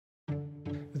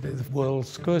The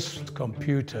world's first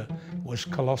computer was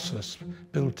Colossus,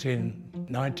 built in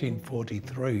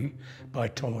 1943 by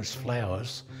Thomas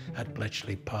Flowers at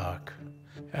Bletchley Park.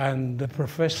 And the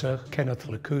professor, Kenneth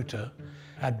Le Couteur,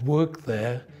 had worked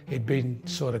there. He'd been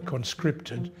sort of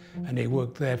conscripted, and he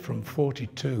worked there from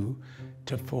 42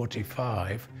 to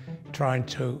 45, trying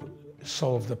to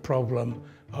solve the problem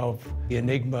of the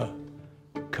Enigma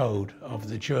code of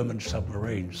the German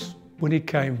submarines. When he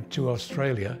came to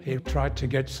Australia, he tried to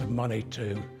get some money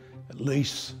to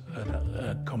lease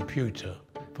a computer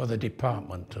for the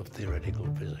Department of Theoretical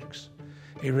Physics.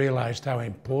 He realised how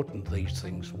important these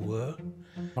things were.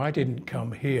 I didn't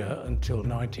come here until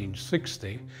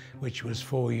 1960, which was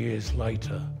 4 years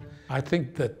later. I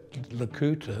think that Le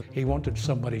Couteur, he wanted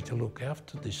somebody to look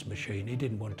after this machine. He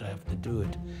didn't want to have to do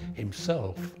it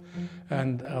himself,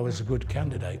 and I was a good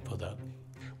candidate for that.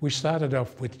 We started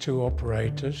off with 2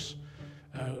 operators.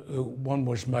 One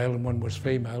was male and one was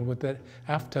female.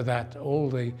 After that, all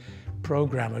the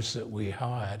programmers that we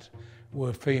hired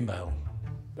were female.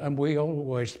 And we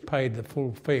always paid the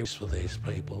full fees for these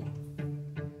people.